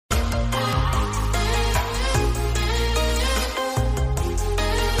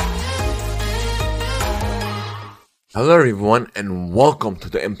Hello, everyone, and welcome to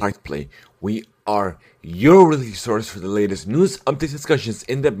the Impact Play. We are your release source for the latest news, updates, discussions,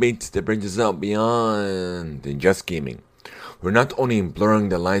 and debates that brings us out beyond than just gaming. We're not only blurring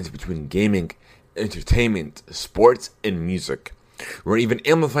the lines between gaming, entertainment, sports, and music. We're even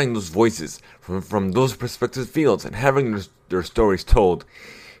amplifying those voices from those perspective fields and having their stories told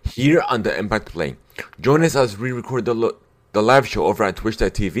here on the Impact Play. Join us as we record the live show over at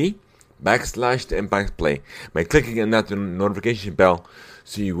twitch.tv/ the Impact Play by clicking on that notification bell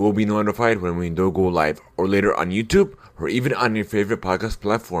so you will be notified when we do go live, or later on YouTube or even on your favorite podcast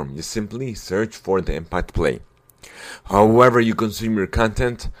platform. Just simply search for the Impact Play. However you consume your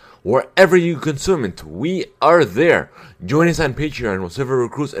content, wherever you consume it, we are there. Join us on Patreon where Silver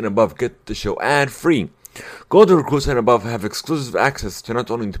Recruits and above get the show ad free. Gold Recruits and above have exclusive access to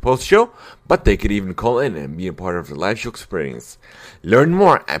not only the post show, but they could even call in and be a part of the live show experience. Learn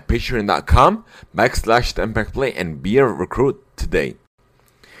more at patreon.com/ the Impact Play and be a recruit today.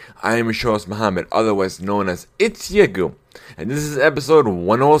 I am your host Muhammad, otherwise known as It's Yegu, and this is episode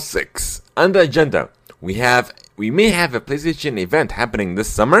 106. On the agenda, we may have a PlayStation event happening this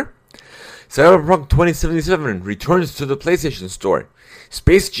summer. Cyberpunk 2077 returns to the PlayStation Store.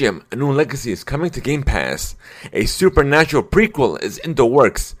 Space Jam: A New Legacy is coming to Game Pass. A Supernatural prequel is in the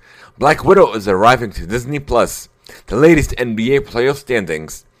works. Black Widow is arriving to Disney Plus. The latest NBA playoff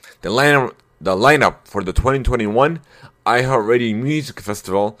standings. The lineup for the 2021 iHeartRadio Music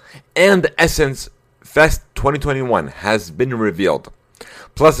Festival and the Essence Fest 2021 has been revealed.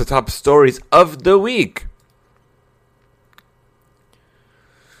 Plus the top stories of the week.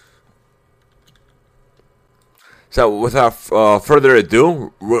 So, without further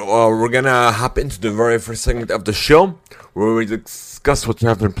ado, we're gonna hop into the very first segment of the show, where we discuss what we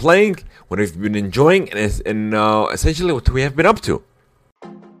have been playing, what we've been enjoying, and essentially what we have been up to.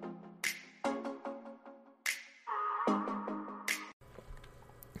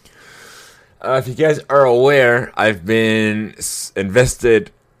 If you guys are aware, I've been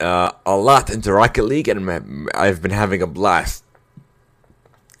invested a lot into Rocket League, and I've been having a blast.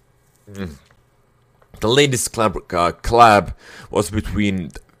 The latest collab was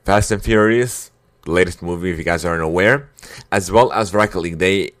between Fast and Furious, the latest movie, if you guys aren't aware, as well as Rocket League.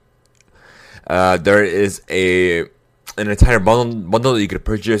 There is an entire bundle that you could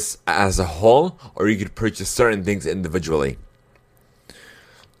purchase as a whole, or you could purchase certain things individually.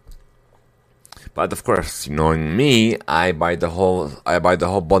 But of course, knowing me, I buy the whole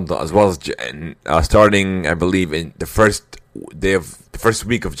bundle, as well as starting, I believe, in the first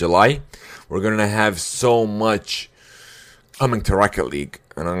week of July. We're gonna have so much coming to Rocket League,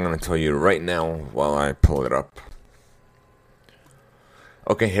 and I'm gonna tell you right now while I pull it up.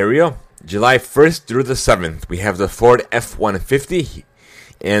 Okay, here we go. July 1st through the 7th, we have the Ford F-150,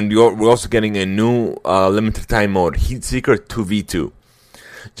 and we're also getting a new limited time mode, Heat Seeker 2v2.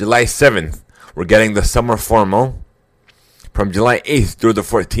 July 7th, we're getting the Summer Formal. From July 8th through the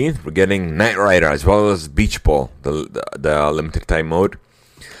 14th, we're getting Knight Rider, as well as Beach Ball, the limited time mode.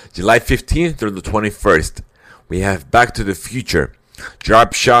 July 15th through the 21st, we have Back to the Future,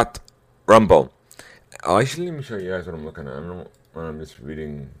 Drop Shot Rumble. Actually, let me show you guys what I'm looking at. I'm just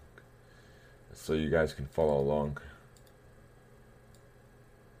reading so you guys can follow along.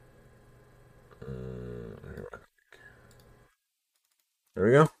 There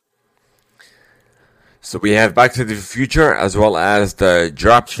we go. So we have Back to the Future, as well as the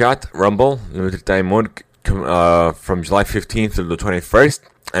Drop Shot Rumble limited time mode from July 15th to the 21st.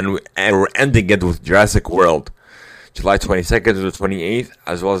 And we're ending it with Jurassic World, July 22nd to the 28th,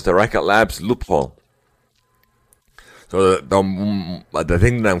 as well as the Rocket Labs Loophole. So the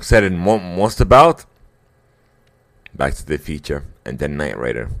thing that I'm excited most about, Back to the Future, and then Knight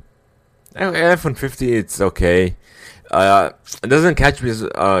Rider. F-150, it's okay. It doesn't catch me as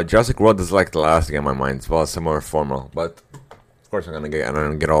Jurassic World is like the last thing on my mind, as well as some more formal. But of course, I'm gonna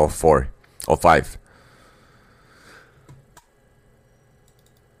get all five.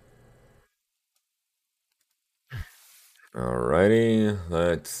 Alrighty,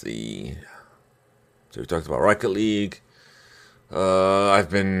 let's see. So we talked about Rocket League. I've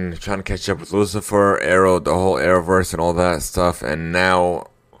been trying to catch up with Lucifer, Arrow, the whole Arrowverse, and all that stuff. And now,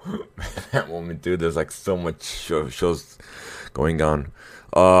 that moment, dude, there's like so much shows going on.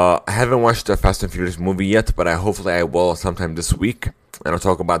 I haven't watched the Fast and Furious movie yet, but hopefully I will sometime this week, and I'll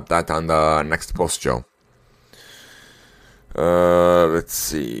talk about that on the next post show. Let's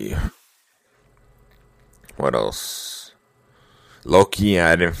see. What else? Loki,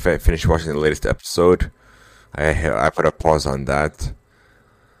 I didn't finish watching the latest episode. I put a pause on that.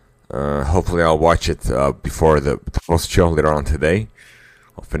 Hopefully I'll watch it before the post show later on today.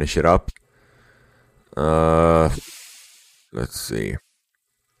 I'll finish it up. Let's see.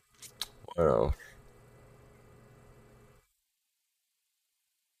 What else?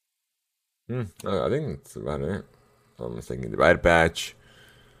 I think that's about it. I'm thinking the Bad Batch.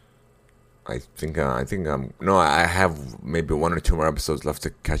 I think I'm. No, I have maybe one or two more episodes left to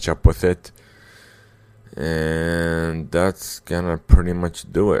catch up with it. And that's gonna pretty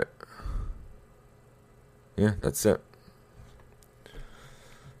much do it. Yeah, that's it.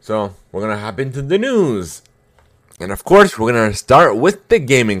 So, we're gonna hop into the news. And of course, we're gonna start with the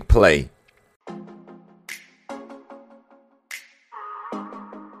gaming play.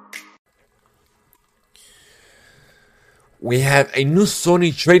 We have a new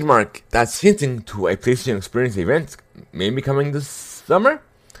Sony trademark that's hinting to a PlayStation Experience event, maybe coming this summer.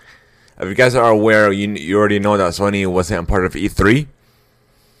 If you guys are aware, you already know that Sony wasn't a part of E3.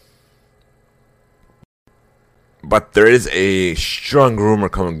 But there is a strong rumor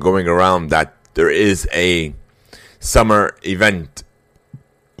going around that there is a summer event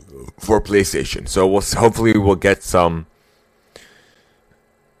for PlayStation. So hopefully we'll get some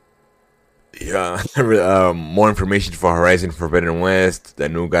more information for Horizon Forbidden West, the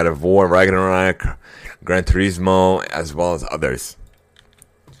new God of War, Ragnarok, Gran Turismo, as well as others.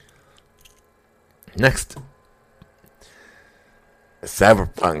 Next,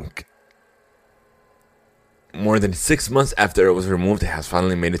 Cyberpunk. More than 6 months after it was removed, it has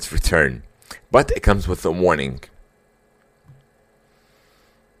finally made its return. But it comes with a warning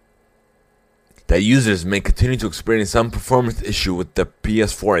that users may continue to experience some performance issue with the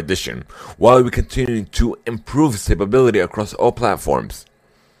PS4 edition, while we continue to improve stability across all platforms.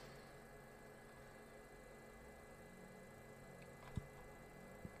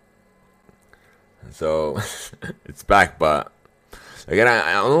 So, it's back, but again,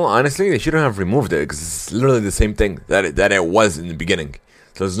 I don't know, honestly, they shouldn't have removed it, because it's literally the same thing that it was in the beginning.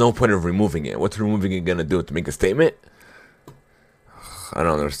 So there's no point of removing it. What's removing it gonna do? To make a statement? I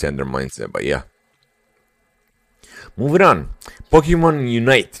don't understand their mindset, but yeah. Moving on. Pokemon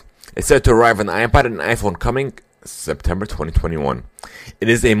Unite is set to arrive on iPad and iPhone coming September 2021. It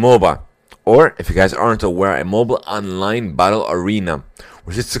is a MOBA, or if you guys aren't aware, a mobile online battle arena,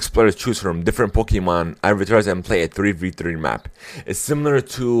 where 6 players choose from different Pokemon avatars and play a 3v3 map. It's similar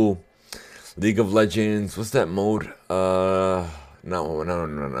to League of Legends. What's that mode? No,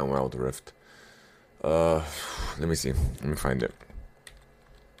 Wild Rift. Let me see. Let me find it.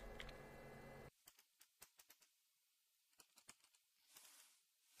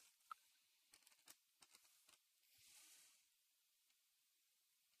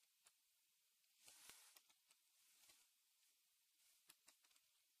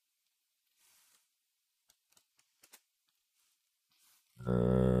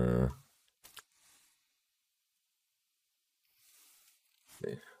 Uh,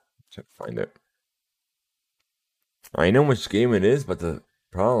 Try to find it. I know which game it is, but the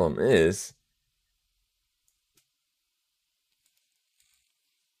problem is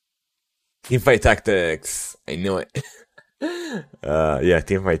Teamfight Tactics. I know it. Yeah,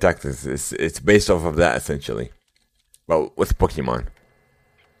 Teamfight Tactics. It's based off of that essentially, but with Pokemon.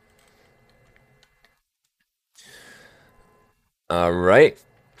 All right.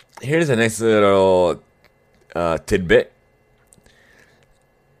 Here's a nice little tidbit.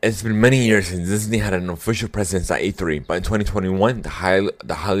 It's been many years since Disney had an official presence at E3, but in 2021,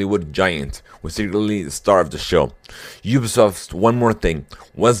 the Hollywood giant was secretly the star of the show. Ubisoft's One More Thing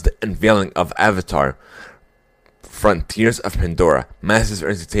was the unveiling of Avatar: Frontiers of Pandora, Masters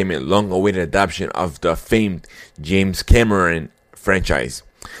Entertainment long-awaited adaptation of the famed James Cameron franchise.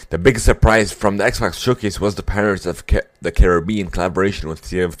 The biggest surprise from the Xbox showcase was the Pirates of the Caribbean collaboration with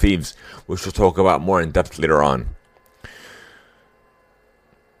Sea of Thieves, which we'll talk about more in depth later on.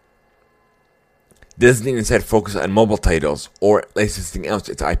 Disney instead focused on mobile titles, or licensing out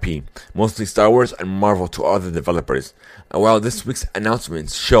its IP, mostly Star Wars and Marvel to other developers. And while this week's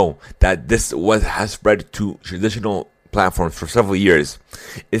announcements show that has spread to traditional platforms for several years,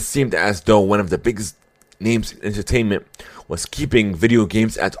 it seemed as though one of the biggest names in entertainment was keeping video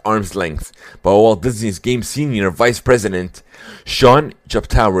games at arm's length. But Walt Disney's Game Senior Vice President Sean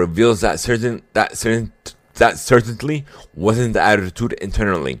Chaptal reveals that certainly wasn't the attitude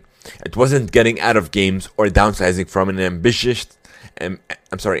internally. It wasn't getting out of games or downsizing from an ambition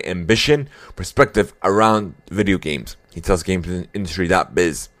perspective around video games. He tells Games Industry that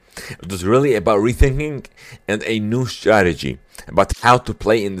biz. It was really about rethinking and a new strategy about how to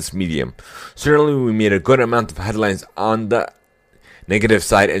play in this medium. Certainly, we made a good amount of headlines on the negative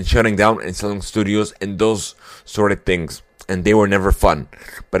side and shutting down and selling studios and those sort of things, and they were never fun.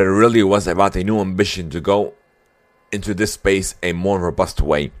 But it really was about a new ambition to go into this space a more robust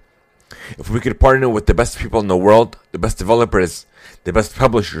way. If we could partner with the best people in the world, the best developers, the best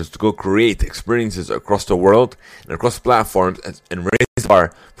publishers to go create experiences across the world and across platforms and raise the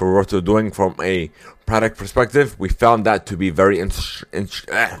bar for what we're doing from a product perspective, we found that to be very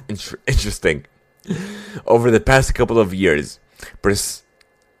interesting. Over the past couple of years,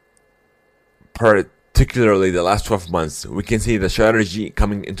 particularly the last 12 months, we can see the strategy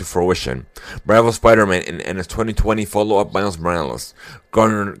coming into fruition. Marvel Spider-Man and its 2020 follow-up Miles Morales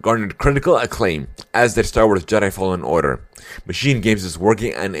garnered critical acclaim, as did Star Wars Jedi Fallen Order. Machine Games is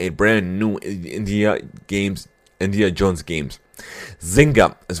working on a brand new Indiana Jones games.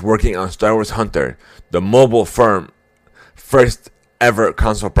 Zynga is working on Star Wars Hunter, the mobile firm first ever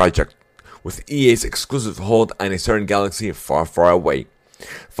console project, with EA's exclusive hold on a certain galaxy far, far away.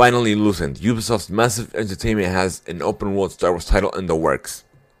 Finally, Lucent, Ubisoft's massive entertainment, has an open world Star Wars title in the works.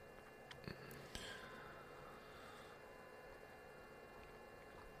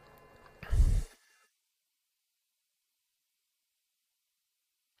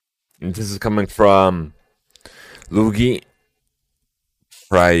 And this is coming from Luigi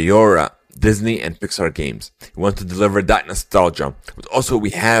Priora, Disney and Pixar Games. We want to deliver that nostalgia, but also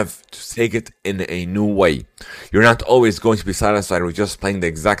we have to take it in a new way. You're not always going to be satisfied with just playing the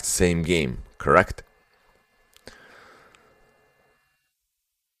exact same game, correct?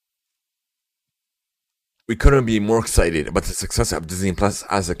 We couldn't be more excited about the success of Disney Plus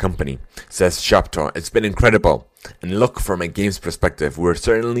as a company, says Shopto. It's been incredible. And look, from a games perspective, we're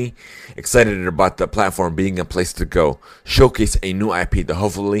certainly excited about the platform being a place to go, showcase a new IP that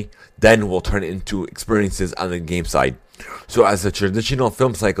hopefully then will turn into experiences on the game side. So as the traditional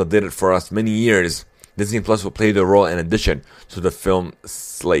film cycle did it for us many years, Disney Plus will play the role in addition to the film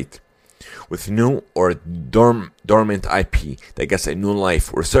slate. With new or dormant IP that gets a new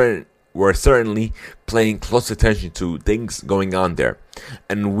life, we're certainly paying close attention to things going on there,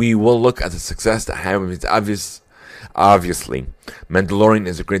 and we will look at the success that happens. Obviously, Mandalorian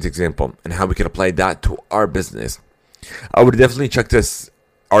is a great example, and how we can apply that to our business. I would definitely check this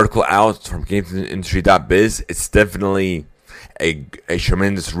article out from GamesIndustry.biz. It's definitely a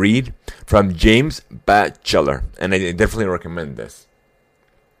tremendous read from James Batchelor, and I definitely recommend this.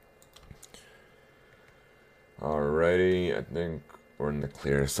 Alrighty, I think we're in the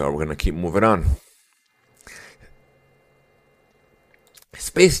clear, so we're gonna keep moving on.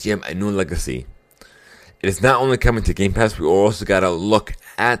 Space Jam: A New Legacy. It is not only coming to Game Pass, we also gotta look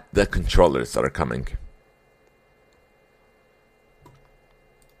at the controllers that are coming.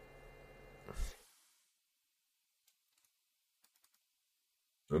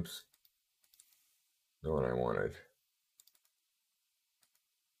 Oops, not what I wanted.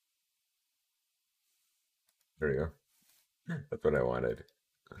 There you go. That's what I wanted.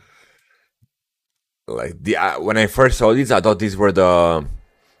 Like when I first saw these, I thought these were the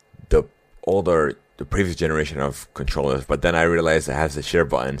older, the previous generation of controllers, but then I realized it has a share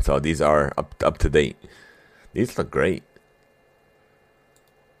button, so these are up to date. These look great.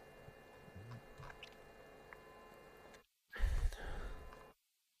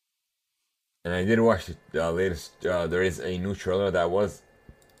 And I did watch the latest. There is a new trailer that was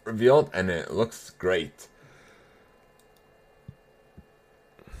revealed, and it looks great.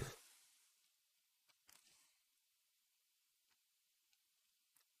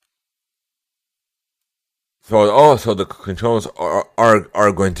 So the controls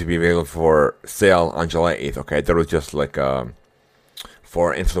are going to be available for sale on July 8th. Okay, that was just like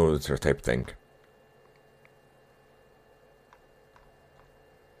for influencer type thing.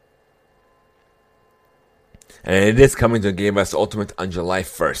 And it is coming to Game Pass Ultimate on July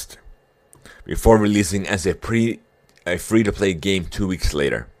 1st, before releasing as a free to play game 2 weeks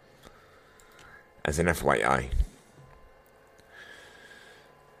later. As an FYI.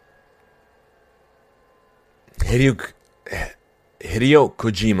 Hideo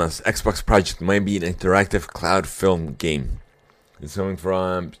Kojima's Xbox project might be an interactive cloud film game. It's coming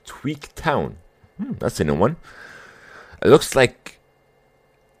from Tweak Town. That's a new one. It looks like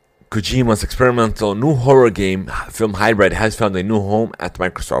Kojima's experimental new horror game film hybrid has found a new home at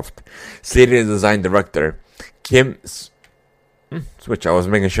Microsoft. Stadia design director Kim Switch, I was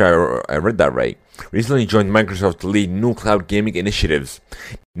making sure I read that right, recently joined Microsoft to lead new cloud gaming initiatives,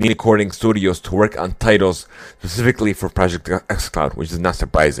 needing Recording Studios to work on titles specifically for Project xCloud, which is not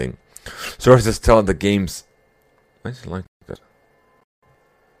surprising. Sources tell the game's... Why is it like that?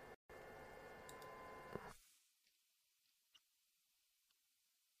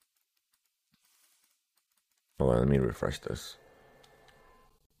 Hold on, let me refresh this.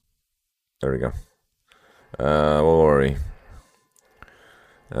 There we go. Don't worry.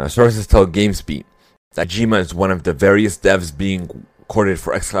 Sources tell GameSpeed that Kojima is one of the various devs being recorded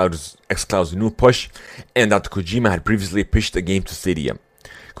for xCloud's new push, and that Kojima had previously pitched the game to Stadia.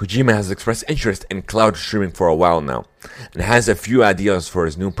 Kojima has expressed interest in cloud streaming for a while now, and has a few ideas for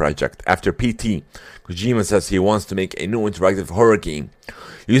his new project. After PT, Kojima says he wants to make a new interactive horror game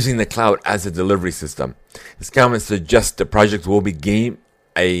using the cloud as a delivery system. His comments suggest the project will be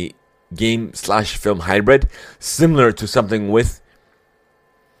a game/film hybrid, similar to something with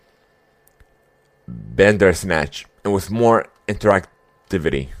Bandersnatch, and with more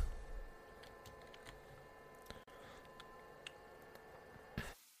interactivity.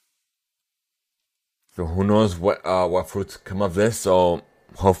 So who knows what fruits come of this? So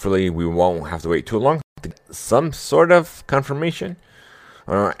hopefully we won't have to wait too long to get some sort of confirmation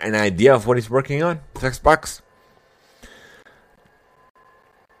or an idea of what he's working on. Xbox.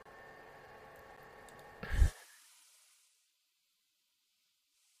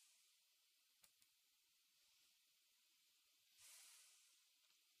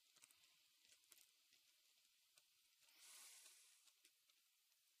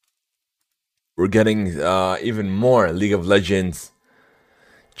 We're getting even more League of Legends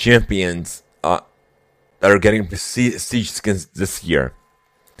champions that are getting prestige skins this year,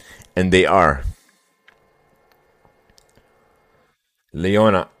 and they are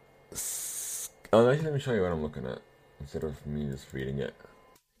Leona. Oh, actually, let me show you what I'm looking at instead of me just reading it.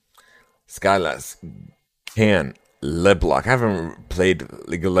 Skylas, Can, Leblock. I haven't played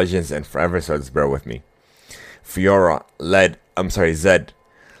League of Legends in forever, so just bear with me. Fiora, Zed,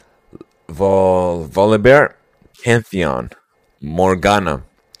 Volibear, Pantheon, Morgana,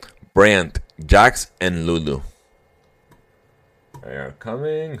 Brand, Jax, and Lulu. They are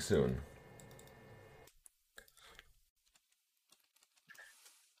coming soon.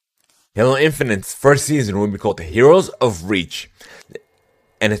 Halo Infinite's first season will be called Heroes of Reach,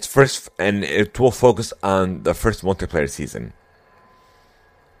 and it will focus on the first multiplayer season.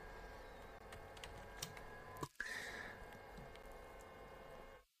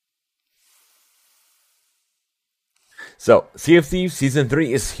 So, Sea of Thieves Season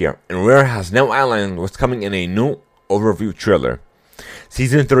 3 is here, and Rare has now outlined what's coming in a new overview trailer.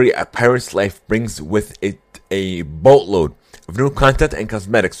 Season 3 A Pirate's Life brings with it a boatload of new content and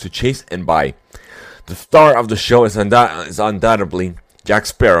cosmetics to chase and buy. The star of the show is undoubtedly Jack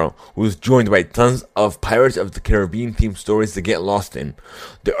Sparrow, who is joined by tons of Pirates of the Caribbean themed stories to get lost in.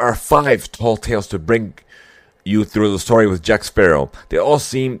 There are 5 tall tales to bring you through the story with Jack Sparrow. They all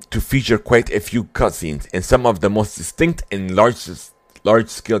seem to feature quite a few cutscenes and some of the most distinct and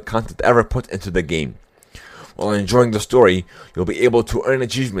large-scale content ever put into the game. While enjoying the story, you'll be able to earn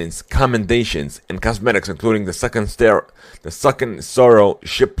achievements, commendations, and cosmetics, including the Second Sorrow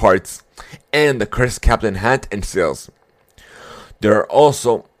ship parts, and the Cursed Captain hat and sails. There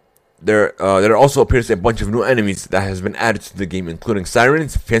also appears a bunch of new enemies that has been added to the game, including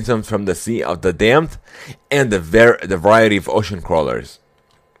sirens, phantoms from the Sea of the Damned, and the variety of ocean crawlers.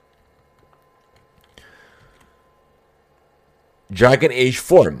 Dragon Age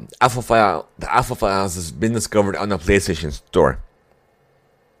 4, the alpha files has been discovered on the PlayStation Store.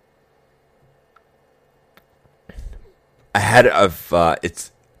 Ahead of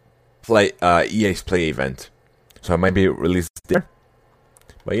its EA's Play event. So it might be released there.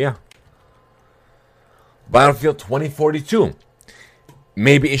 But yeah. Battlefield 2042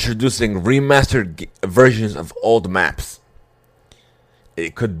 may be introducing remastered versions of old maps.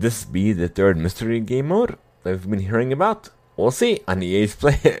 Could this be the third mystery game mode that we've been hearing about? We'll see on EA's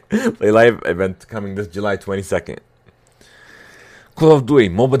Play Live event coming this July 22nd. Call of Duty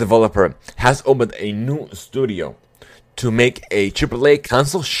mobile developer has opened a new studio to make a AAA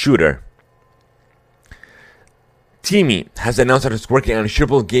console shooter. Teamy has announced that it's working on a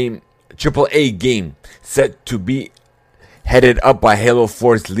AAA game set to be headed up by Halo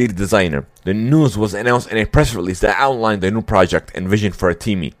 4's lead designer. The news was announced in a press release that outlined the new project and vision for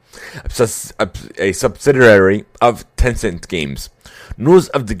Teamy, a subsidiary of Tencent Games. News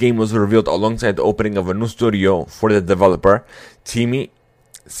of the game was revealed alongside the opening of a new studio for the developer, Teamy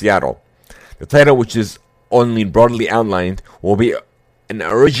Seattle. The title, which is only broadly outlined, will be an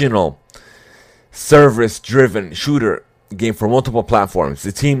original service-driven shooter game for multiple platforms.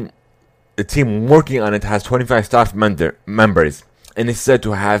 The team working on it has 25 staff members and is said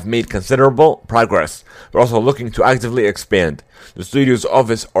to have made considerable progress, but also looking to actively expand. The studio's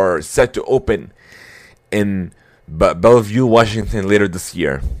office are set to open in Bellevue, Washington later this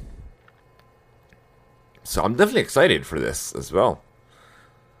year. So I'm definitely excited for this as well.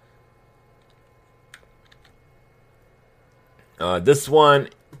 This one,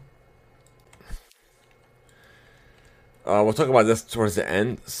 we'll talk about this towards the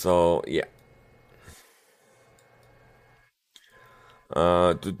end. So yeah.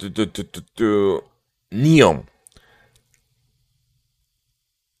 Uh, do, do, do, do, do, do. Neo,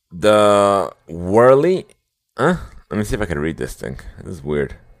 the Whirly. Huh? Let me see if I can read this thing. This is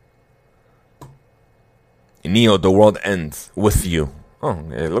weird. Neo, the world ends with you. Oh,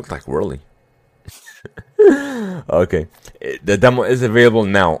 it looked like Whirly. Okay. The demo is available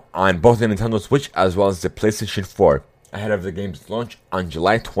now on both the Nintendo Switch as well as the PlayStation 4 ahead of the game's launch on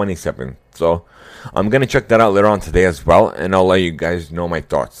July 27th. So I'm going to check that out later on today as well, and I'll let you guys know my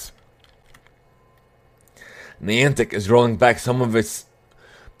thoughts. Niantic is rolling back some of its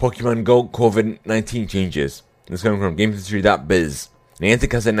Pokemon Go COVID-19 changes. This is coming from GameHistory.biz.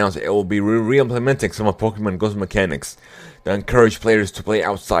 Niantic has announced it will be re-implementing some of Pokemon Go's mechanics that encourage players to play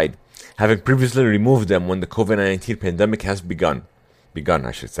outside, having previously removed them when the COVID-19 pandemic has begun,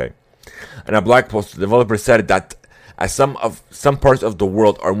 I should say. In a blog post, the developer said that as some parts of the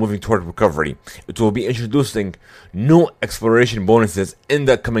world are moving toward recovery, it will be introducing new exploration bonuses in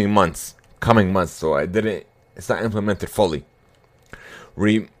the coming months. So it's not implemented fully.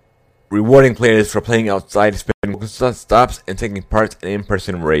 Rewarding players for playing outside, spending stops, and taking part in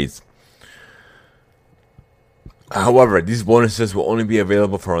in-person raids. However, these bonuses will only be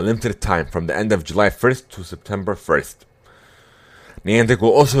available for a limited time from the end of July 1st to September 1st. Niantic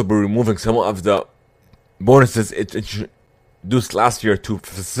will also be removing some of the bonuses it introduced last year to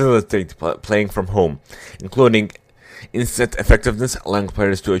facilitate playing from home, including instant effectiveness, allowing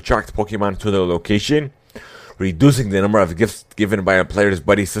players to attract Pokemon to their location, reducing the number of gifts given by a player's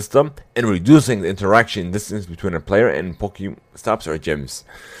buddy system, and reducing the interaction distance between a player and Pokestops or gyms.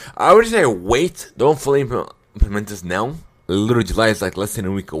 I would say wait, don't fully implement this now. Literally July is like less than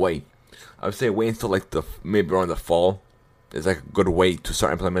a week away. I would say wait until like maybe around the fall. It's like a good way to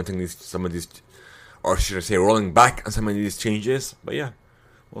start implementing some of these, or should I say rolling back on some of these changes. But yeah,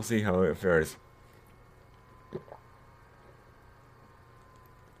 we'll see how it fares.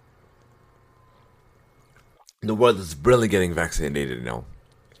 The world is really getting vaccinated now.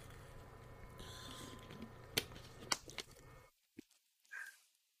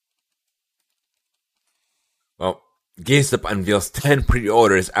 Well, GameStop unveils 10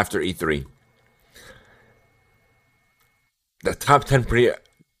 pre-orders after E3. The top 10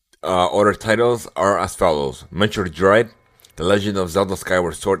 pre-order titles are as follows: Metroid Dread, The Legend of Zelda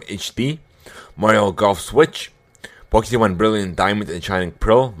Skyward Sword HD, Mario Golf Switch, Pokemon Brilliant Diamond and Shining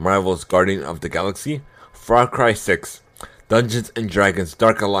Pearl, Marvel's Guardian of the Galaxy, Far Cry 6, Dungeons and Dragons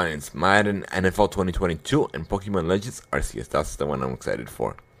Dark Alliance, Madden NFL 2022, and Pokemon Legends Arceus. That's the one I'm excited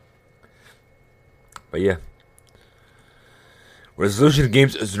for. But yeah. Resolution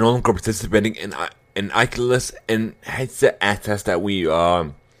Games is no longer participating in Oculus and headset access that we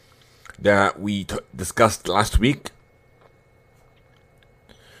discussed last week.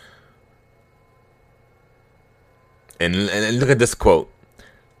 And look at this quote.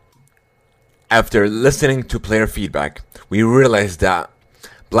 After listening to player feedback, we realized that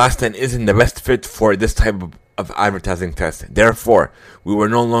Blast10 isn't the best fit for this type of advertising test. Therefore, we were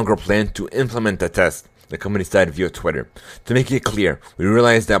no longer planning to implement the test, the company said via Twitter. To make it clear, we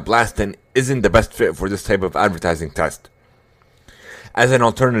realized that Blast10 isn't the best fit for this type of advertising test. As an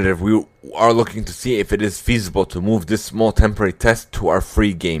alternative, we are looking to see if it is feasible to move this small temporary test to our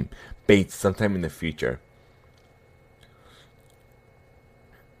free game, Bait, sometime in the future.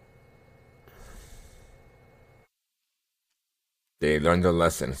 They learned their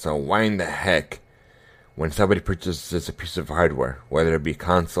lesson, so why in the heck, when somebody purchases a piece of hardware, whether it be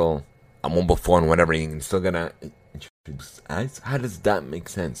console, a mobile phone, whatever, you're still gonna introduce ads? How does that make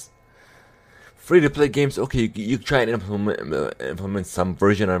sense? Free-to-play games, okay, you try and implement some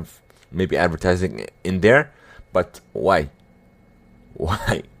version of maybe advertising in there, but why?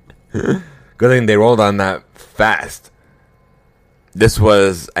 Why? Good thing they rolled on that fast. This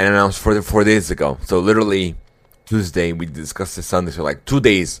was announced 4 days ago, so literally Tuesday we discussed this Sunday, so like 2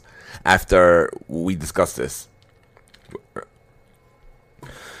 days after we discussed this.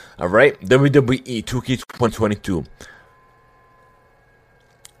 Alright, WWE 2K2022.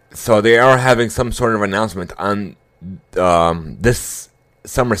 So they are having some sort of announcement on this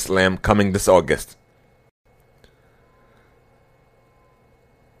SummerSlam coming this August.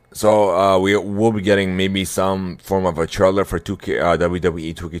 So we will be getting maybe some form of a trailer for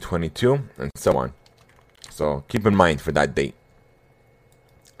WWE 2K22 and so on. So keep in mind for that date.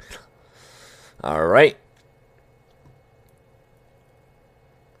 Alright.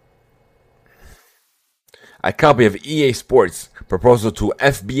 A copy of EA Sports proposal to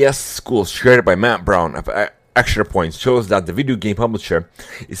FBS schools shared by Matt Brown of Extra Points shows that the video game publisher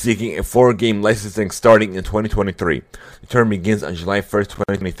is seeking a 4-game licensing starting in 2023. The term begins on July 1st,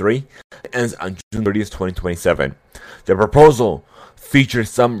 2023. ends on June 30th, 2027. The proposal features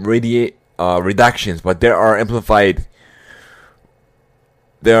some redactions, but there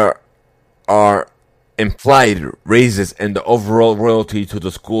are implied raises in the overall royalty to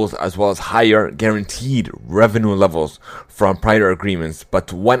the schools, as well as higher guaranteed revenue levels from prior agreements.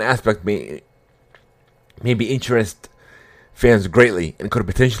 But one aspect may be interest fans greatly and could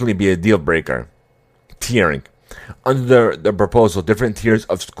potentially be a deal breaker: tiering. Under the proposal, different tiers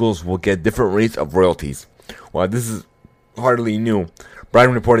of schools will get different rates of royalties. While this is hardly new,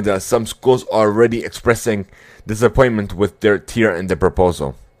 Brian reported that some schools are already expressing disappointment with their tier in the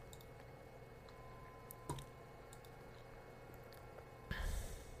proposal.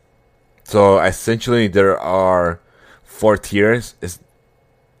 So essentially, there are 4 tiers,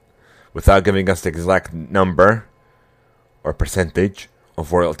 without giving us the exact number or percentage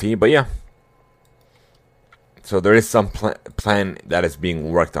of royalty. But yeah, so there is some plan that is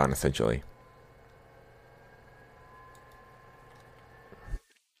being worked on, essentially.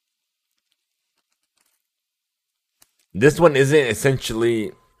 This one isn't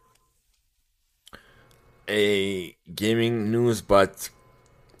essentially a gaming news, but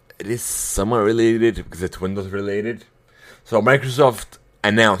it is somewhat related because it's Windows related. So Microsoft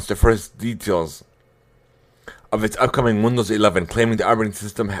announced the first details of its upcoming Windows 11, claiming the operating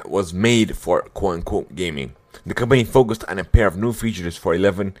system was made for quote-unquote gaming. The company focused on a pair of new features for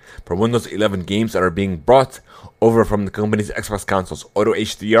Windows 11 games that are being brought over from the company's Xbox consoles: Auto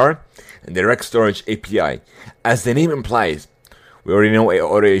HDR and Direct Storage API. As the name implies, we already know what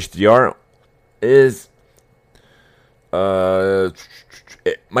Auto HDR is.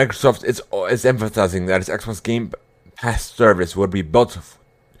 Microsoft is emphasizing that its Xbox Game Pass service will be built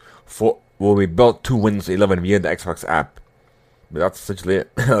to Windows 11 via the Xbox app. But that's essentially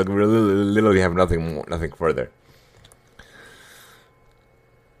it. Like, we literally have nothing further.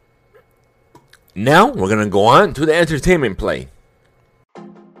 Now we're gonna go on to the entertainment play.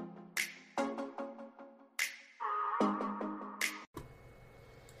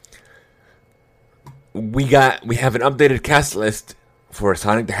 We have an updated cast list for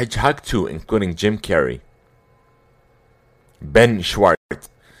Sonic the Hedgehog 2, including Jim Carrey, Ben Schwartz,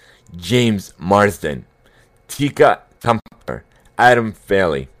 James Marsden, Tika Sumpter, Adam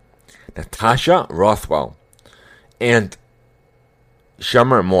Bailey, Natasha Rothwell, and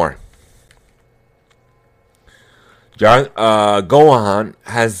Summer Moore. Gohan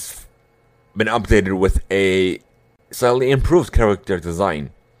has been updated with a slightly improved character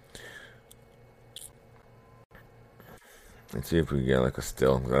design. Let's see if we get like a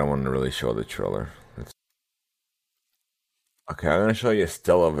still, because I don't want to really show the trailer. Okay, I'm going to show you a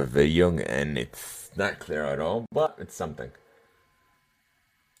still of a video, and it's not clear at all, but it's something.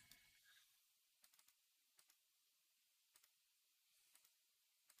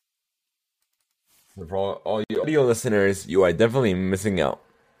 For all you audio listeners, you are definitely missing out.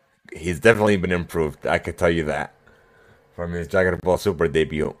 He's definitely been improved, I can tell you that, from his Dragon Ball Super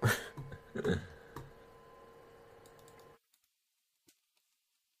debut.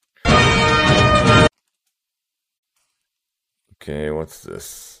 Okay, what's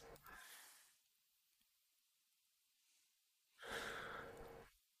this?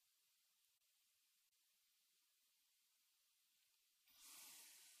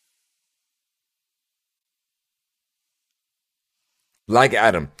 Black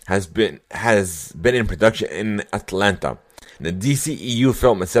Adam has been in production in Atlanta. The DCEU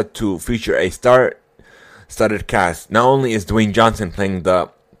film is set to feature a star-studded cast. Not only is Dwayne Johnson playing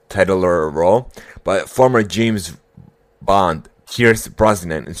the titular role, but former James Bond Pierce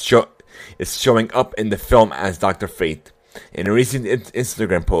Brosnan is showing up in the film as Dr. Fate. In a recent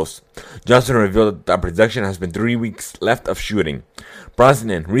Instagram post, Johnson revealed that production has been 3 weeks left of shooting.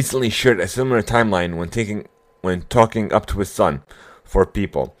 Brosnan recently shared a similar timeline when talking up to his son for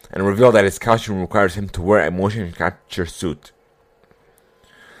People, and revealed that his costume requires him to wear a motion capture suit.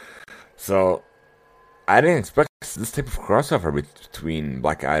 So, I didn't expect this type of crossover between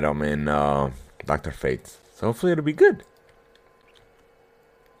Black Adam and Dr. Fate. So hopefully it'll be good.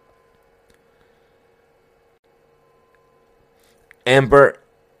 Amber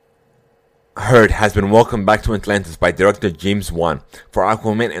Heard has been welcomed back to Atlantis by director James Wan for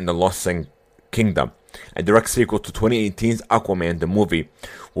Aquaman and the Lost Kingdom. A direct sequel to 2018's Aquaman, the movie,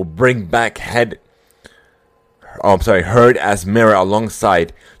 will bring back Heard as Mera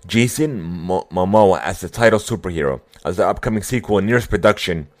alongside Jason Momoa as the title superhero. As the upcoming sequel nears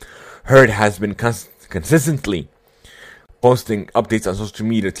production, Heard has been consistently posting updates on social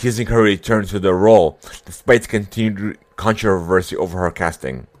media teasing her return to the role, despite continued controversy over her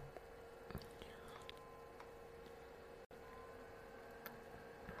casting.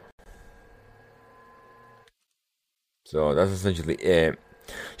 So that's essentially it.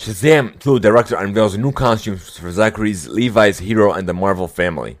 Shazam 2 director unveils new costumes for Zachary's Levi's hero and the Marvel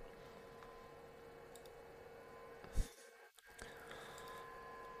family.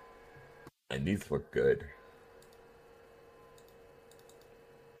 And these look good.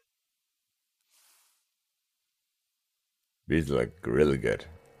 These look really good.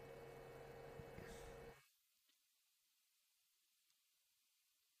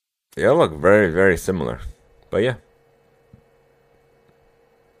 They all look very, very similar. But yeah.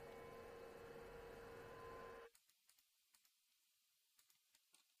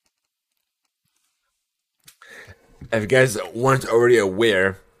 If you guys weren't already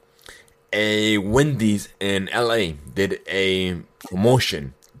aware, a Wendy's in LA did a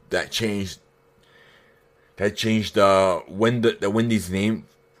promotion that changed the Wendy's name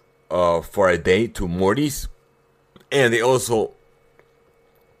for a day to Morty's, and they also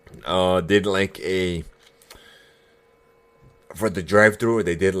did like a for the drive-through.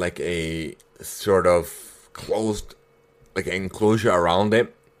 They did like a sort of closed like an enclosure around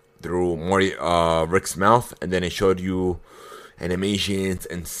it through Morty Rick's mouth, and then it showed you animations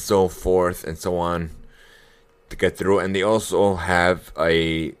and so forth and so on to get through. And they also have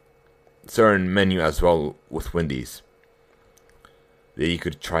a certain menu as well with Wendy's that you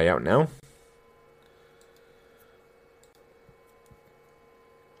could try out now.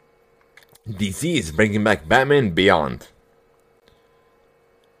 DC is bringing back Batman Beyond.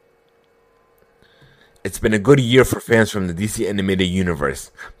 It's been a good year for fans from the DC animated universe.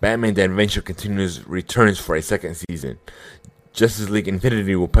 Batman the Adventure Continues returns for a second season. Justice League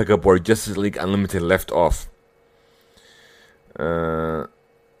Infinity will pick up where Justice League Unlimited left off. Oh,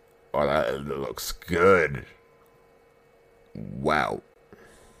 that looks good. Wow.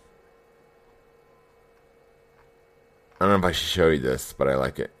 I don't know if I should show you this, but I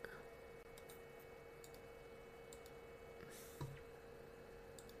like it.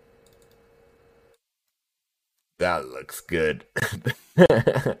 That looks good.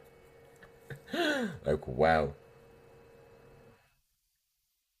 Like, wow.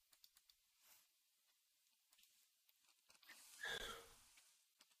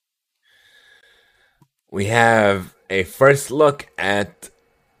 We have a first look at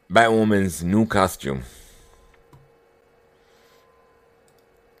Batwoman's new costume.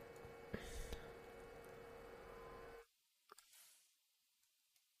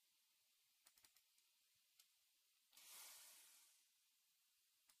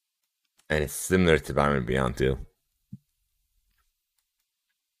 And it's similar to Batman Beyond, too.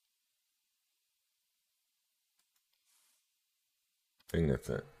 I think that's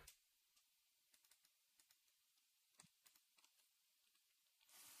it.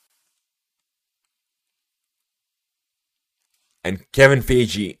 And Kevin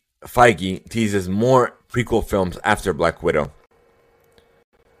Feige teases more prequel films after Black Widow.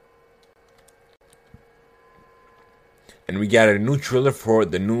 And we got a new trailer for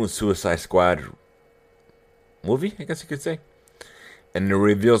the new Suicide Squad movie, I guess you could say. And it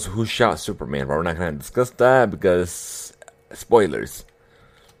reveals who shot Superman, but we're not going to discuss that because spoilers.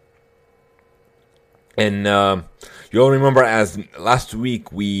 And you'll remember as last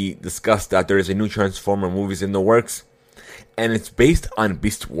week we discussed that there is a new Transformer movies in the works, and it's based on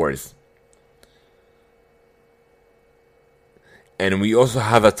Beast Wars. And we also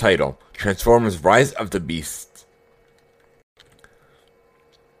have a title, Transformers Rise of the Beast.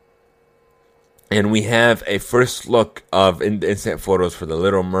 And we have a first look of instant photos for the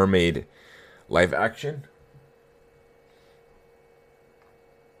Little Mermaid live action.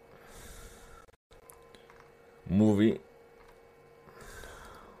 Movie.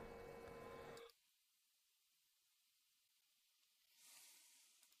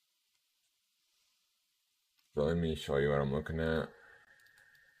 So let me show you what I'm looking at.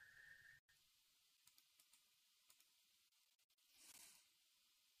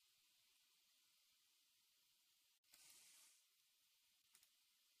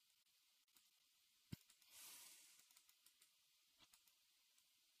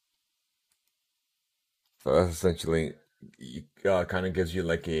 So that's essentially kind of gives you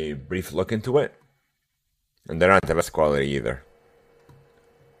like a brief look into it, and they're not the best quality either.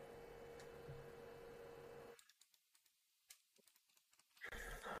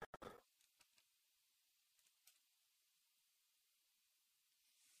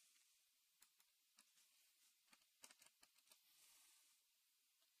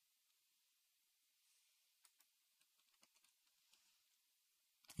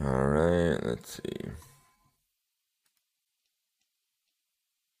 All right, let's see.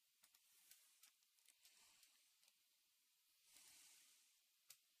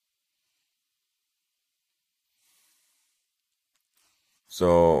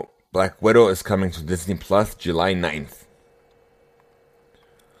 So Black Widow is coming to Disney Plus July 9th.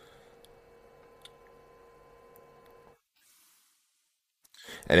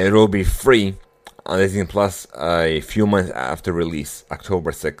 And it will be free on Disney Plus a few months after release,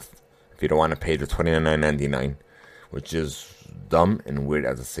 October 6th, if you don't want to pay the $29.99, which is dumb and weird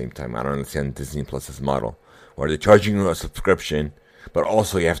at the same time. I don't understand Disney Plus's model, where they're charging you a subscription, but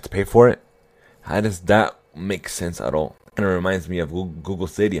also you have to pay for it. How does that make sense at all? Kind of reminds me of Google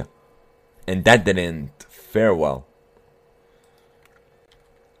Stadia, and that didn't fare well.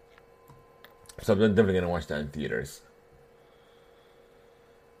 So I'm definitely gonna watch that in theaters.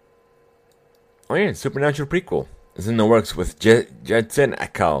 Oh yeah, Supernatural prequel is in the works with Jensen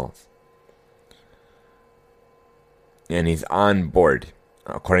Ackles, and he's on board,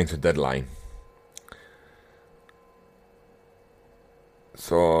 according to Deadline.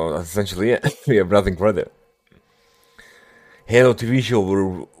 So that's essentially it. We have nothing further. Halo TV show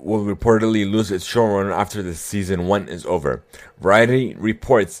will reportedly lose its showrunner after the season 1 is over. Variety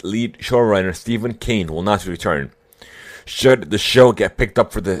reports lead showrunner Stephen Kane will not return. Should the show get picked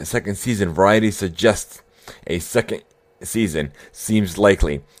up for the second season, Variety suggests a second season seems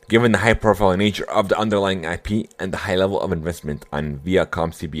likely, given the high-profile nature of the underlying IP and the high level of investment on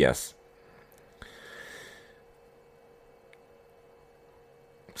Viacom CBS.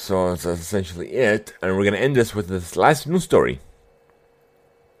 So that's essentially it, and we're going to end this with this last news story.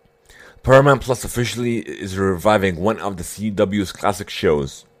 Paramount Plus officially is reviving one of the CW's classic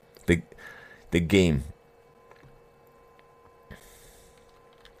shows, The Game.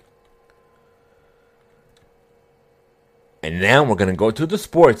 And now we're going to go to the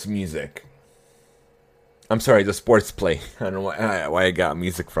sports music. I'm sorry, the sports play. I don't know why I got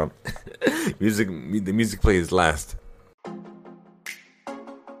music from. The music play is last.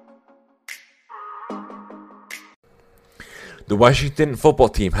 The Washington football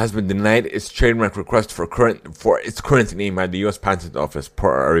team has been denied its trademark request for its current name by the U.S. Patent Office,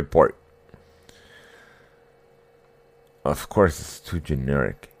 per a report. Of course, it's too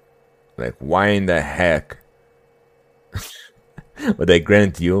generic. Like, why in the heck would they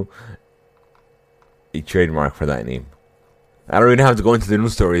grant you a trademark for that name? I don't even have to go into the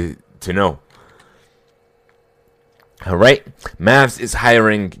news story to know. Alright, Mavs is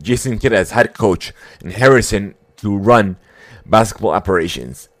hiring Jason Kidd as head coach and Harrison to run basketball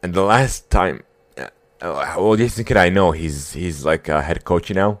operations. And the last time, Jason Kidd, I know he's like a head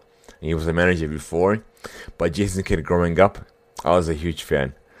coach now. He was a manager before, but Jason Kidd growing up, I was a huge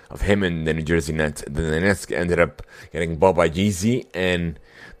fan of him and the New Jersey Nets. Then the Nets ended up getting bought by Jay-Z and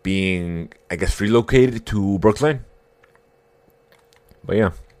being, I guess, relocated to Brooklyn. But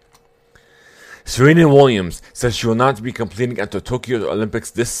yeah. Serena Williams says she will not be competing at the Tokyo Olympics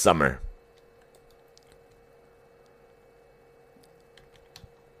this summer.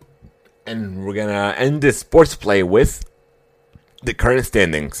 And we're gonna end this sports play with the current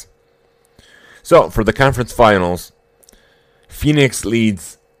standings. So for the conference finals, Phoenix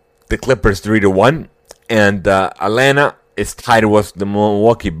leads the Clippers 3-1, and Atlanta is tied with the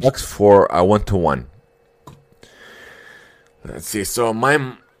Milwaukee Bucks for a 1-1. Let's see. So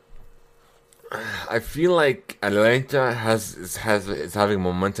I feel like Atlanta is having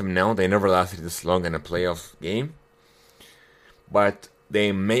momentum now. They never lasted this long in a playoff game, but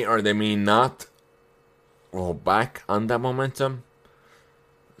they may or they may not roll back on that momentum.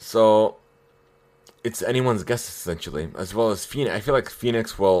 So it's anyone's guess essentially, as well as Phoenix. I feel like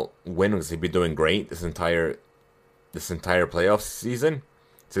Phoenix will win because they've been doing great this entire playoff season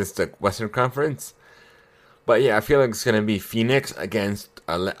since the Western Conference. But yeah, I feel like it's gonna be Phoenix against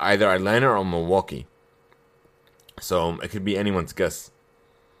either Atlanta or Milwaukee. So it could be anyone's guess.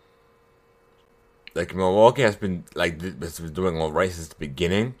 Like Milwaukee has been doing all right since the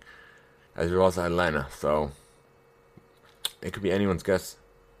beginning, as well as Atlanta. So it could be anyone's guess.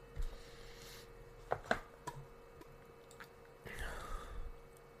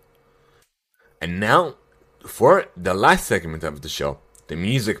 And now, for the last segment of the show, the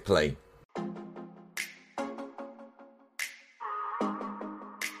music play.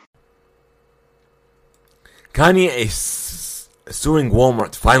 Kanye is suing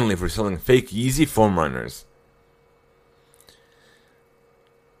Walmart finally for selling fake Yeezy foam runners.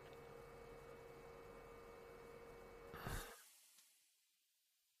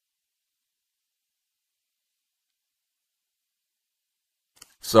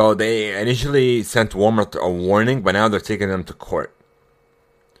 So they initially sent Walmart a warning, but now they're taking them to court.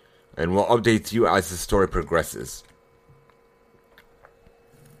 And we'll update you as the story progresses.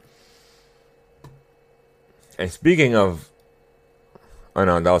 And speaking of Oh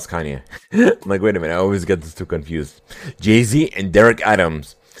no, that was Kanye. I'm like, wait a minute, I always get this too confused. Jay-Z and Derek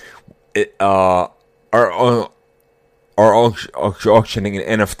Adams are auctioning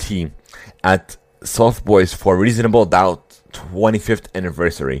an NFT at Soft Boys for Reasonable Doubt 25th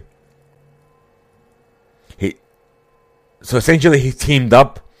anniversary. So essentially, he teamed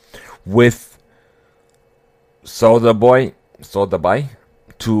up with Soulja Boy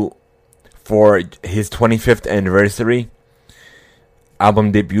for his 25th anniversary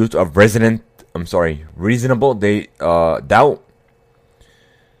album debut of Reasonable Doubt,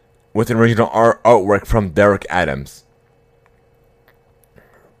 with an original artwork from Derek Adams.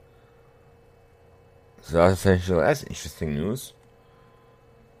 So that's interesting news.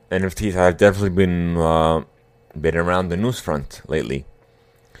 NFTs have definitely been around the news front lately.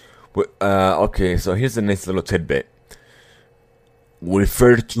 Okay, so here's a nice little tidbit.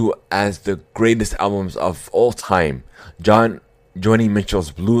 Referred to as the greatest albums of all time, Joni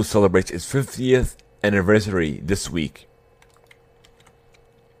Mitchell's Blue celebrates its 50th anniversary this week.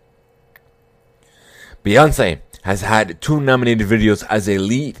 Beyonce has had 2 nominated videos as a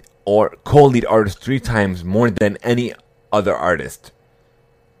lead or co-lead artist 3 times more than any other artist.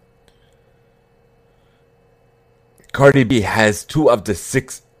 Cardi B has 2 of her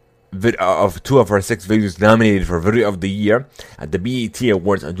 6 videos nominated for Video of the Year at the BET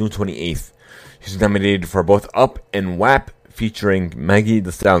Awards on June 28th. She's nominated for both Up and WAP featuring Maggie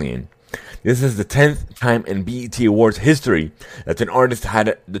Thee Stallion. This is the 10th time in BET Awards history that an artist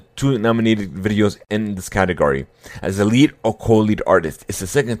had the 2 nominated videos in this category as a lead or co-lead artist. It's the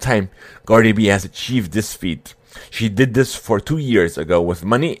second time Cardi B has achieved this feat. She did this for 2 years ago with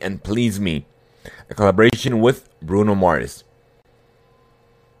Money and Please Me, a collaboration with Bruno Mars.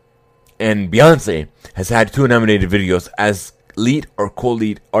 And Beyonce has had 2 nominated videos as lead or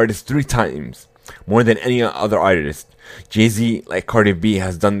co-lead artist 3 times, more than any other artist. Jay-Z, like Cardi B,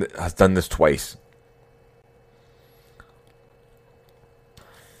 has done this twice.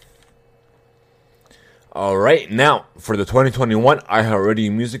 Alright, now for the 2021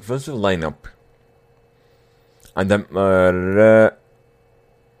 iHeartRadio Music Festival lineup. And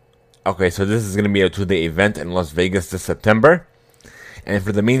okay, so this is going to be a 2-day event in Las Vegas this September. And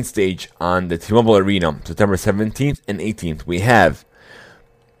for the main stage on the T-Mobile Arena, September 17th and 18th, we have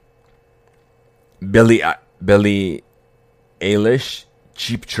Billie Eilish,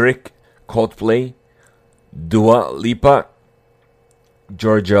 Cheap Trick, Coldplay, Dua Lipa,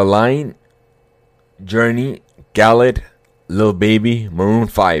 Georgia Line, Journey, Khalid, Lil Baby, Maroon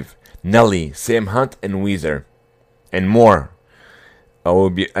 5, Nelly, Sam Hunt, and Weezer, and more.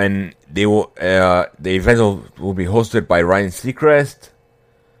 The event will be hosted by Ryan Seacrest.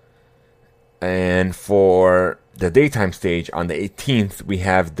 And for the daytime stage on the 18th, we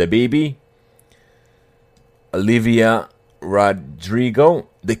have DaBaby, Olivia Rodrigo,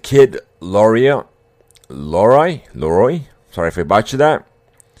 The Kid Leroy. Sorry if I botched that.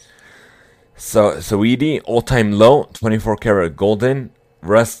 So Saweetie, All Time Low, 24 Karat Golden,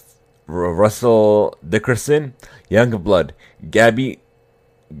 Russell Dickerson, Youngblood, Gabby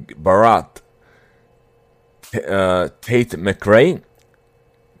Barat, Tate McRae,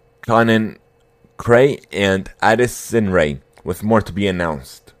 Conan Cray, and Addison Rae, with more to be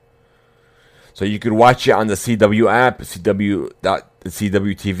announced. So you could watch it on the CW app, CW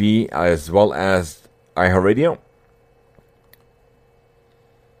TV, as well as iHeartRadio.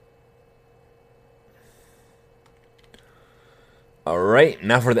 Alright,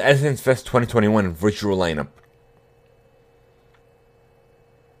 now for the Essence Fest 2021 virtual lineup.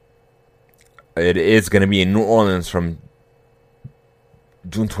 It is going to be in New Orleans from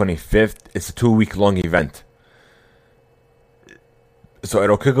June 25th. It's a 2-week-long event. So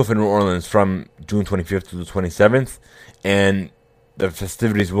it'll kick off in New Orleans from June 25th to the 27th. And the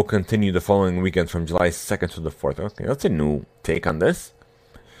festivities will continue the following weekend from July 2nd to the 4th. Okay, that's a new take on this.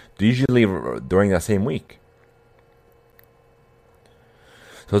 They're usually during that same week.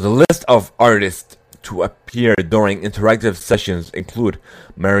 So the list of artists to appear during interactive sessions include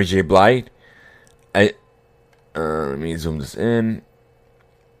Mary J. Blige. Let me zoom this in.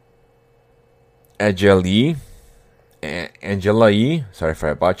 Angela Yee, sorry if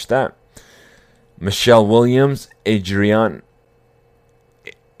I botched that. Michelle Williams, Adrian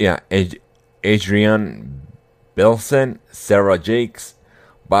Bilson, Sarah Jakes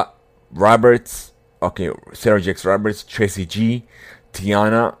Roberts, Tracy G,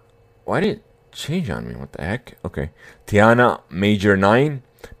 Tiana. Why did it change on me? What the heck? Okay, Tiana Major 9,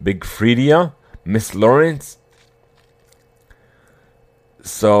 Big Freedia, Miss Lawrence.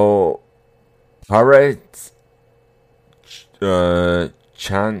 So Harriet,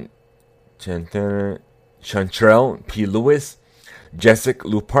 Chantrell P. Lewis, Jessica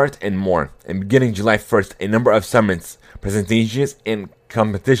Lupart, and more. And beginning July 1st, a number of summits, presentations, and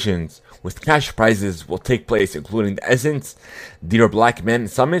competitions with cash prizes will take place, including the Essence Dear Black Men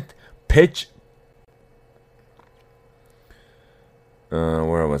Summit, Pitch.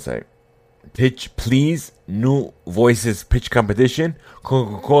 Where was I? Pitch Please, New Voices Pitch Competition,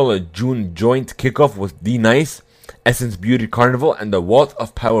 Coca-Cola June Joint Kickoff with D Nice, Essence Beauty Carnival, and the Walt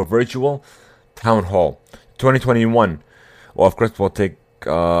of Power Virtual Town Hall. 2021. Well, of course, we'll take.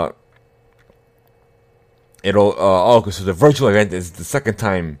 Okay, so the virtual event is the second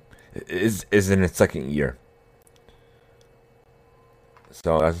time, is in its second year.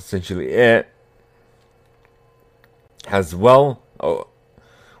 So that's essentially it. As well,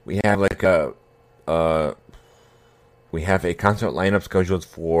 we have we have a concert lineup scheduled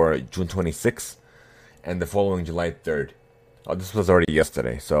for June 26th and the following July 3rd. Oh, this was already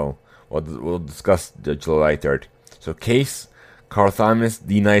yesterday, so we'll discuss the July 3rd. So Case, Carl Thomas,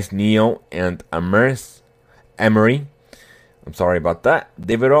 D Nice, Neo, and Emery. I'm sorry about that.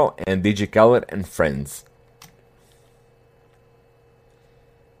 Davido and DJ Khaled and friends.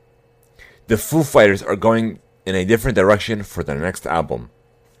 The Foo Fighters are going in a different direction for their next album.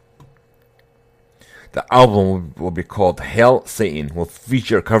 The album will be called Hail Satan, will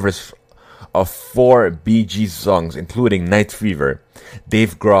feature covers of 4 Bee Gees songs, including Night Fever.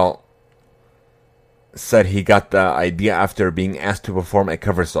 Dave Grohl said he got the idea after being asked to perform a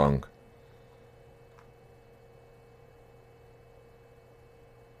cover song.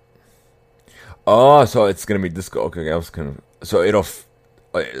 Oh, so it's gonna be disco. Okay, I was kind of. So it'll.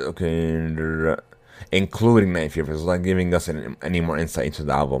 Okay, including Night Fever. It's not giving us any more insight into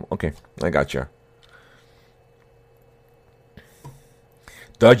the album. Okay, I gotcha.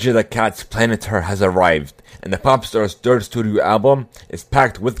 Doja the Cat's Planet Her has arrived, and the pop star's third studio album is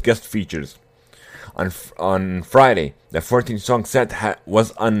packed with guest features. On Friday, the 14-song set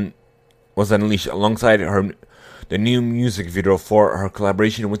was unleashed alongside the new music video for her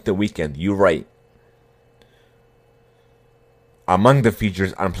collaboration with The Weeknd, You Right. Among the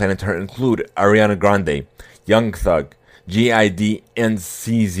features on Planet Her include Ariana Grande, Young Thug, G.I.D., and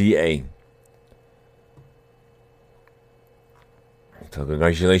CZA. So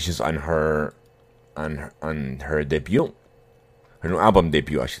congratulations on her debut. Her new album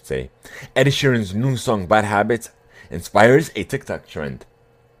debut, I should say. Ed Sheeran's new song Bad Habits inspires a TikTok trend.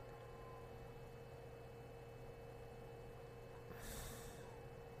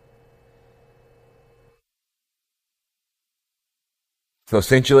 So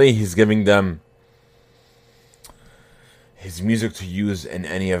essentially, he's giving them his music to use in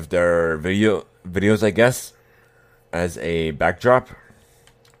any of their videos, I guess, as a backdrop.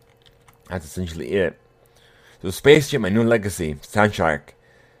 That's essentially it. So Space Jam: A New Legacy soundtrack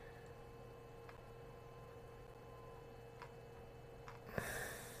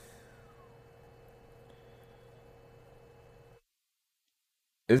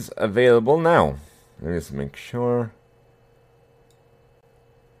is available now. Let me just make sure.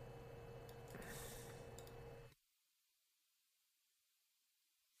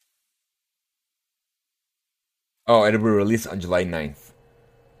 Oh, it'll be released on July 9th.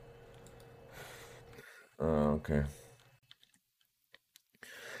 Okay.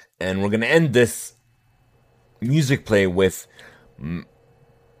 And we're gonna end this music play with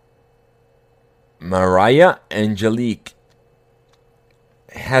Mariah Angelique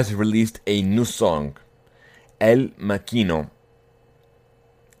has released a new song, El Maquino,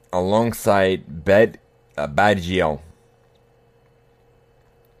 alongside Bad GL.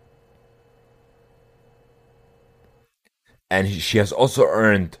 And she has also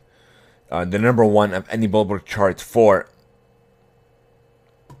earned the number one of any Billboard chart for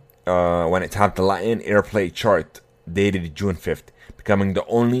when it topped the Latin Airplay chart dated June 5th, becoming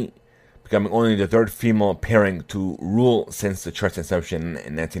only the third female pairing to rule since the chart's inception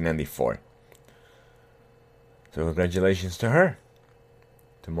in 1994. So congratulations to her,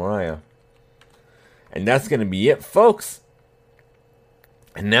 to Mariah. And that's gonna be it, folks.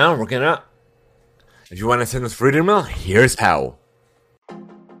 And now we're gonna. If you want to send us free email, here's how.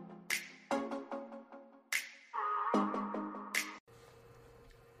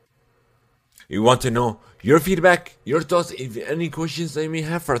 We want to know your feedback, your thoughts, if any questions that you may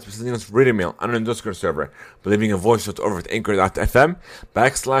have for us, by sending us free email on our Discord server, by leaving a voice note over at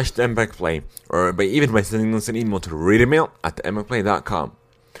anchor.fm/theimpactplay, or by sending us an email to reademail@theimpactplay.com.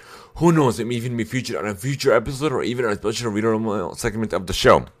 Who knows, it may even be featured on a future episode or even a special reader email segment of the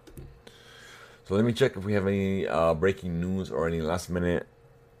show. So let me check if we have any breaking news or any last minute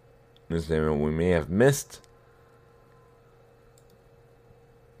news that we may have missed.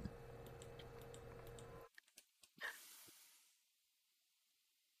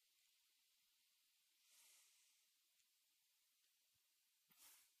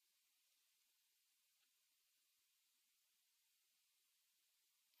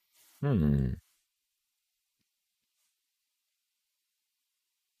 Hmm.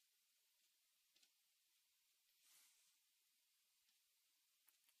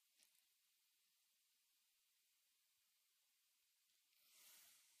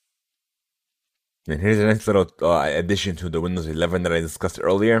 And here's a nice little addition to the Windows 11 that I discussed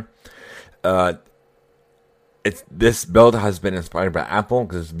earlier. Uh, it's this build has been inspired by Apple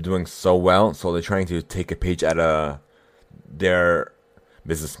because it's been doing so well, so they're trying to take a page out of their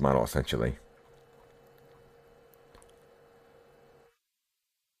business model, essentially.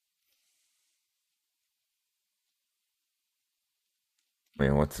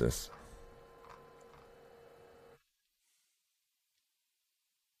 Man, what's this?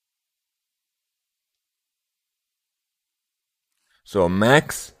 So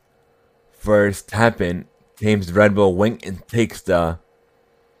Max Verstappen tames Red Bull wing and takes the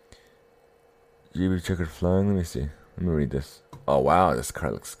GB checkered flying. Let me see. Let me read this. Oh wow, this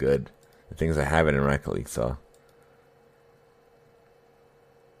car looks good. The things I have it in Rocket League saw.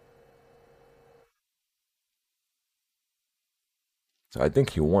 So I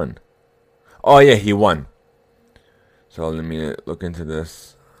think he won. Oh yeah, he won. So let me look into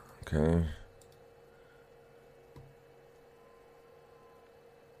this. Okay.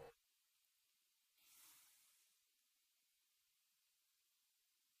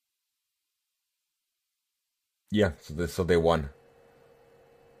 Yeah. So they won.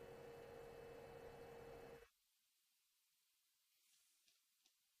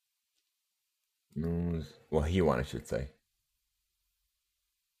 Well, he won, I should say.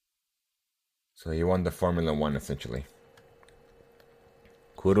 So he won the Formula One essentially.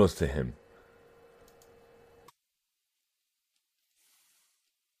 Kudos to him.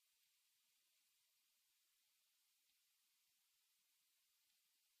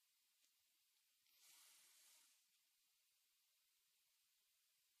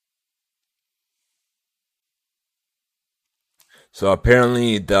 So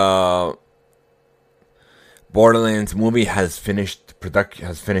apparently the Borderlands movie has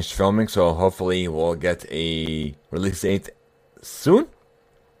finished filming, so hopefully we'll get a release date soon.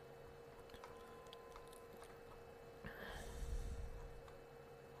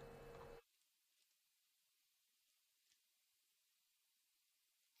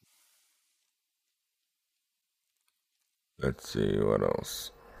 Let's see what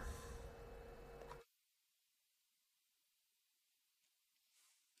else.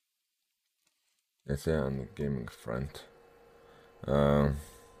 Let's say on the gaming front. Um,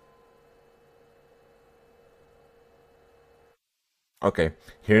 okay,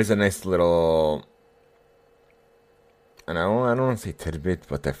 here's a nice little, and I don't want to say tidbit,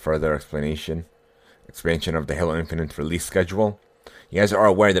 but a further expansion of the Halo Infinite release schedule. You guys are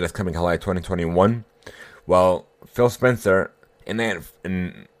aware that it's coming July 2021. Well, Phil Spencer and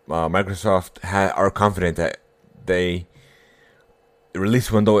Microsoft are confident that they the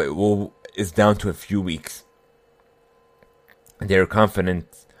release window is down to a few weeks. They're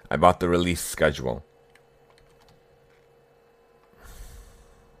confident about the release schedule.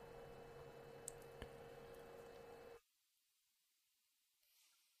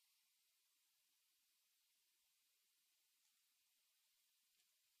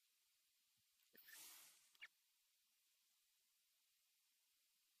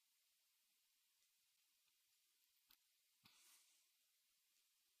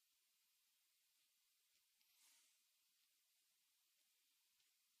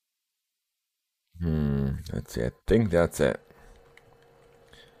 That's it. I think that's it.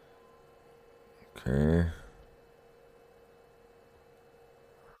 Okay.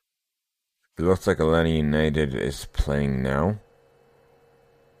 It looks like Atlanta United is playing now.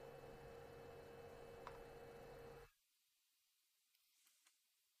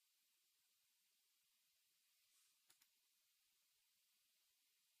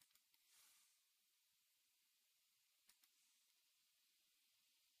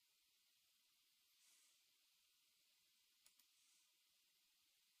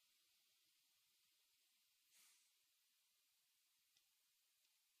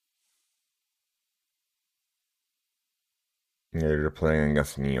 Yeah, they're playing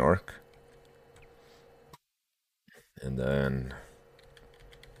against New York. And then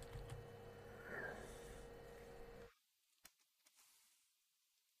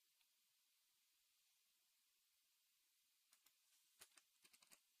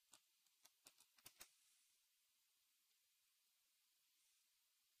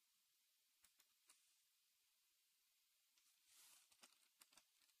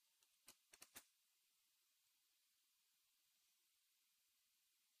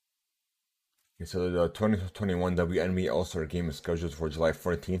So the 2021 WNBA All-Star Game is scheduled for July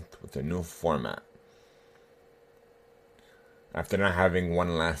 14th with a new format, after not having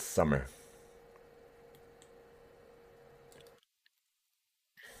one last summer.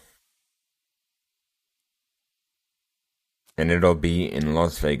 And it'll be in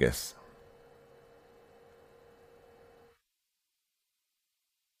Las Vegas.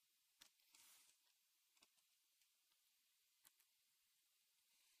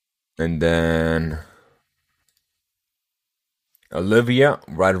 And then Olivia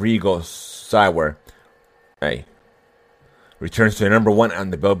Rodrigo Sour, hey, returns to number one on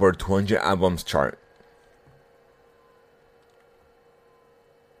the Billboard 200 albums chart.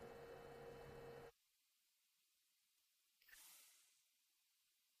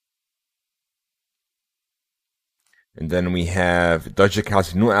 And then we have Doja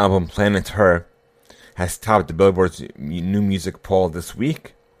Cat's new album, Planet Her, has topped the Billboard's new music poll this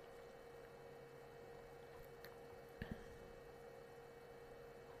week.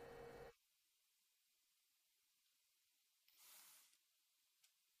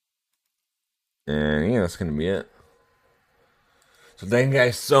 And yeah, that's gonna be it. So thank you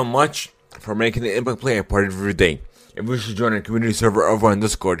guys so much for making the Impact Play a part of your day. If you wish to join our community server over on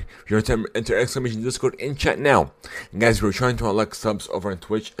Discord, you have to enter exclamation Discord in chat now. And guys, we're trying to unlock subs over on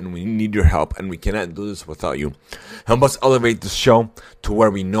Twitch, and we need your help, and we cannot do this without you. Help us elevate this show to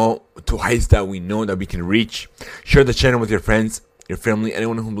where we know, to heights that we know that we can reach. Share the channel with your friends, your family,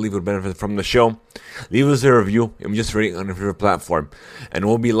 anyone who believe would benefit from the show. Leave us a review, and just rate on your favorite platform. And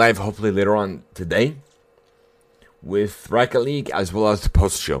we'll be live hopefully later on today with Rocket League as well as the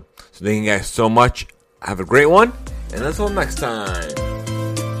post show. So thank you guys so much. Have a great one, and until next time.